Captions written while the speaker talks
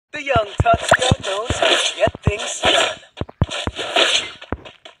The young Tatsuya knows how to get things done.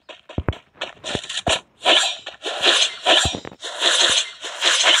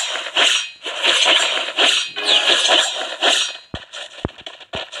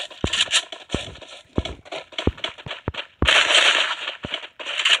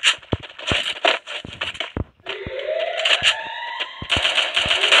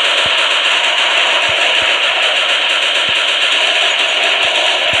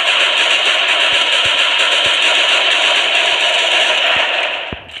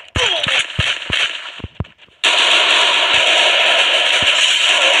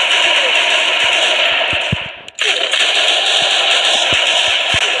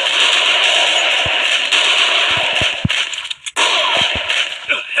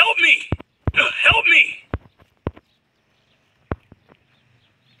 Help me! Help me!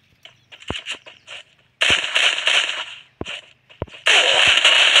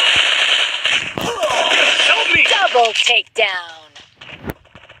 Help me! Double takedown.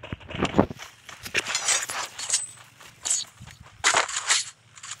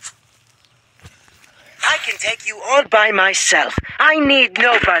 I can take you all by myself. I need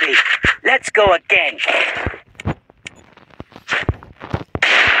nobody. Let's go again.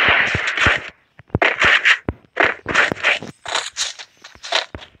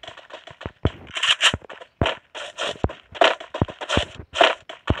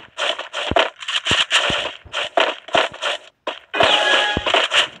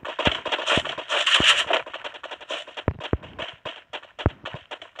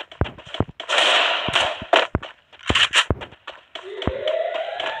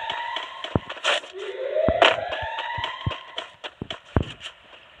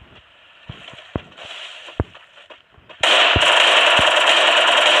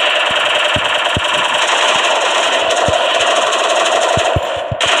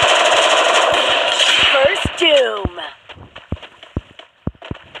 Doom.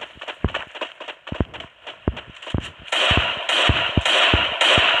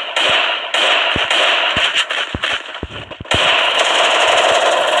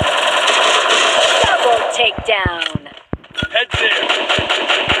 Double takedown. Head there.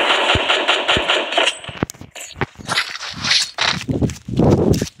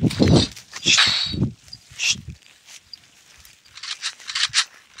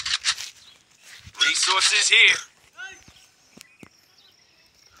 Resources here.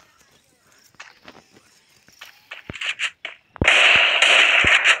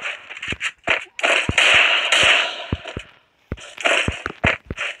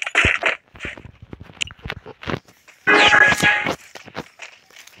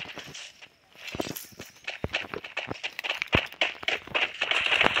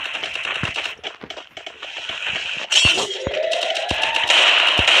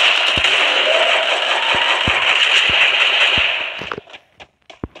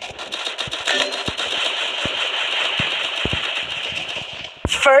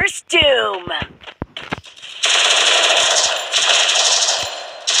 First Doom.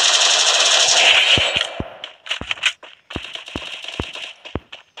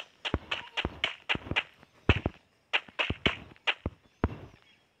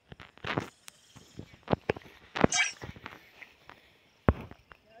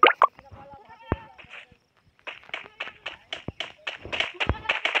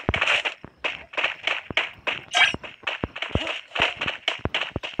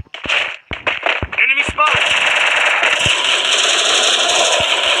 Enemy spotted.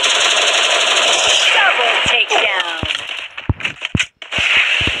 Double takedown.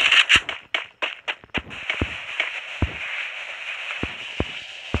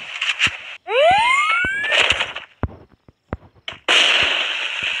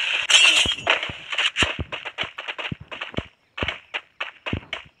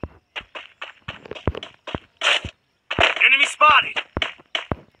 Enemy spotted.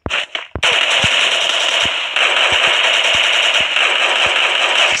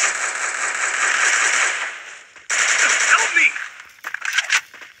 Help me!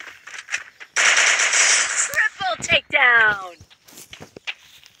 Triple takedown.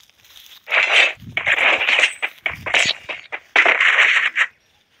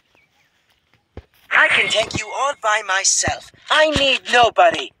 I can take you all by myself. I need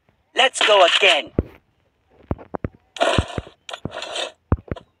nobody. Let's go again.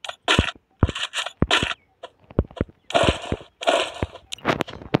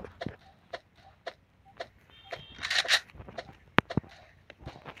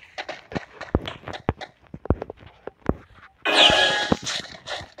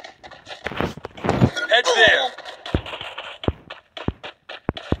 Head there.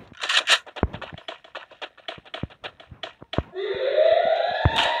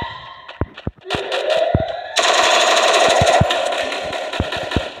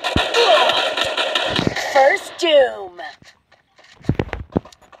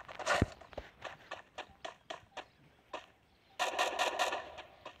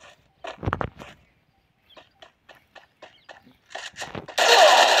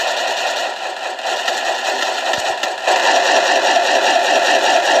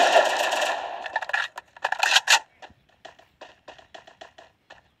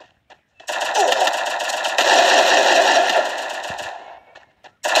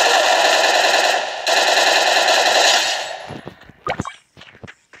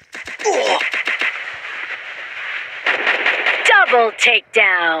 Double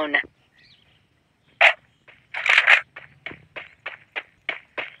takedown.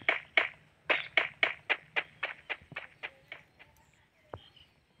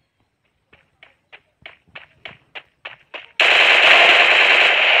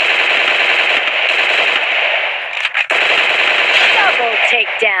 Double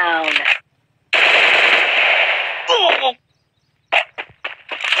takedown.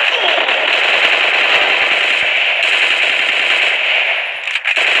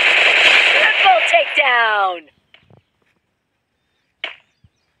 Triple takedown.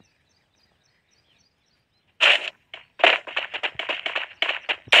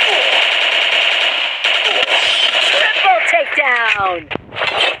 Triple takedown.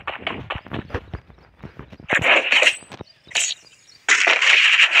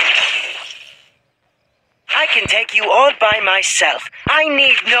 I can take you all by myself. I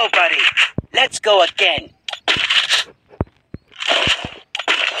need nobody. Let's go again.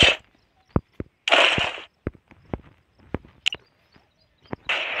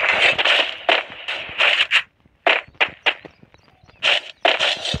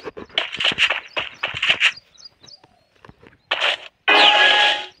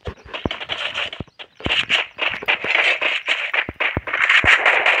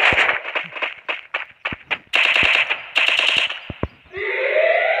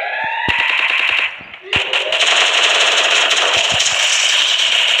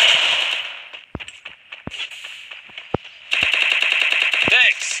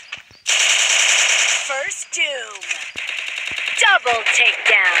 Thanks. First doom. Double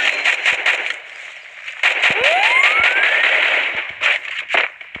takedown.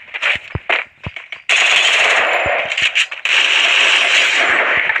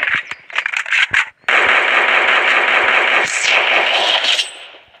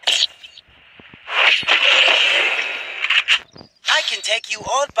 I can take you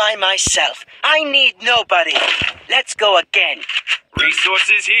all by myself. I need nobody. Let's go again.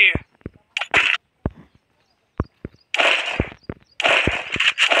 Resources here.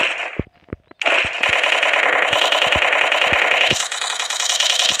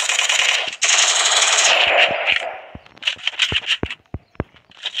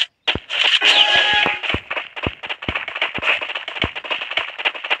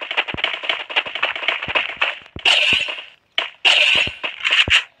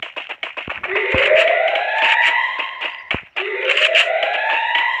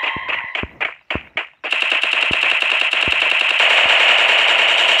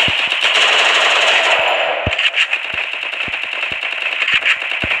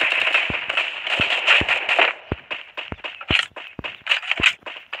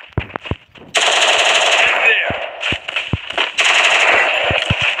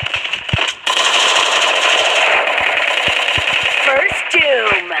 First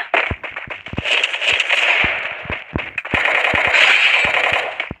doom.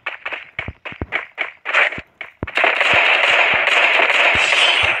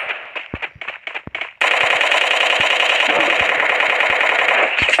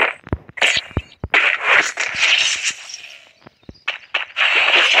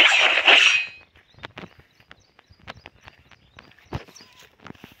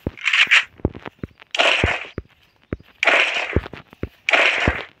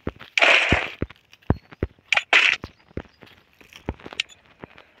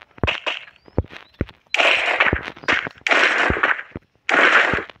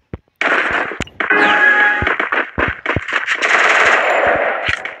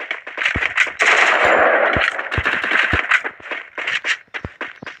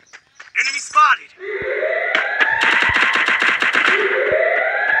 Enemy spotted.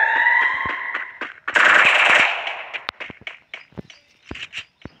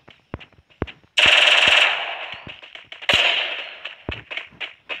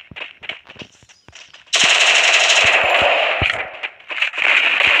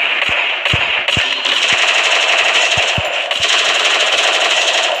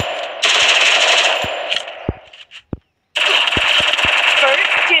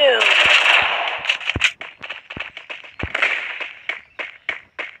 First doom.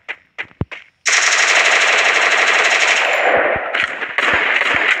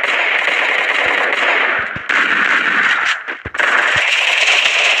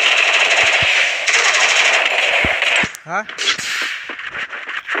 Hả?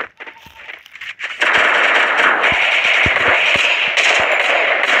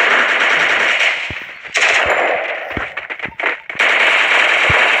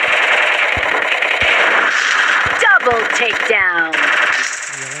 Double takedown.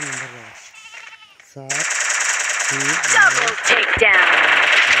 Dạ, mình bắt đầu. 7, 8, Double takedown.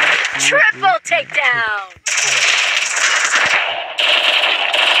 Triple takedown.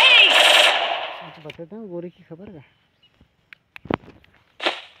 Ace. बताता हूँ गोरी की खबर का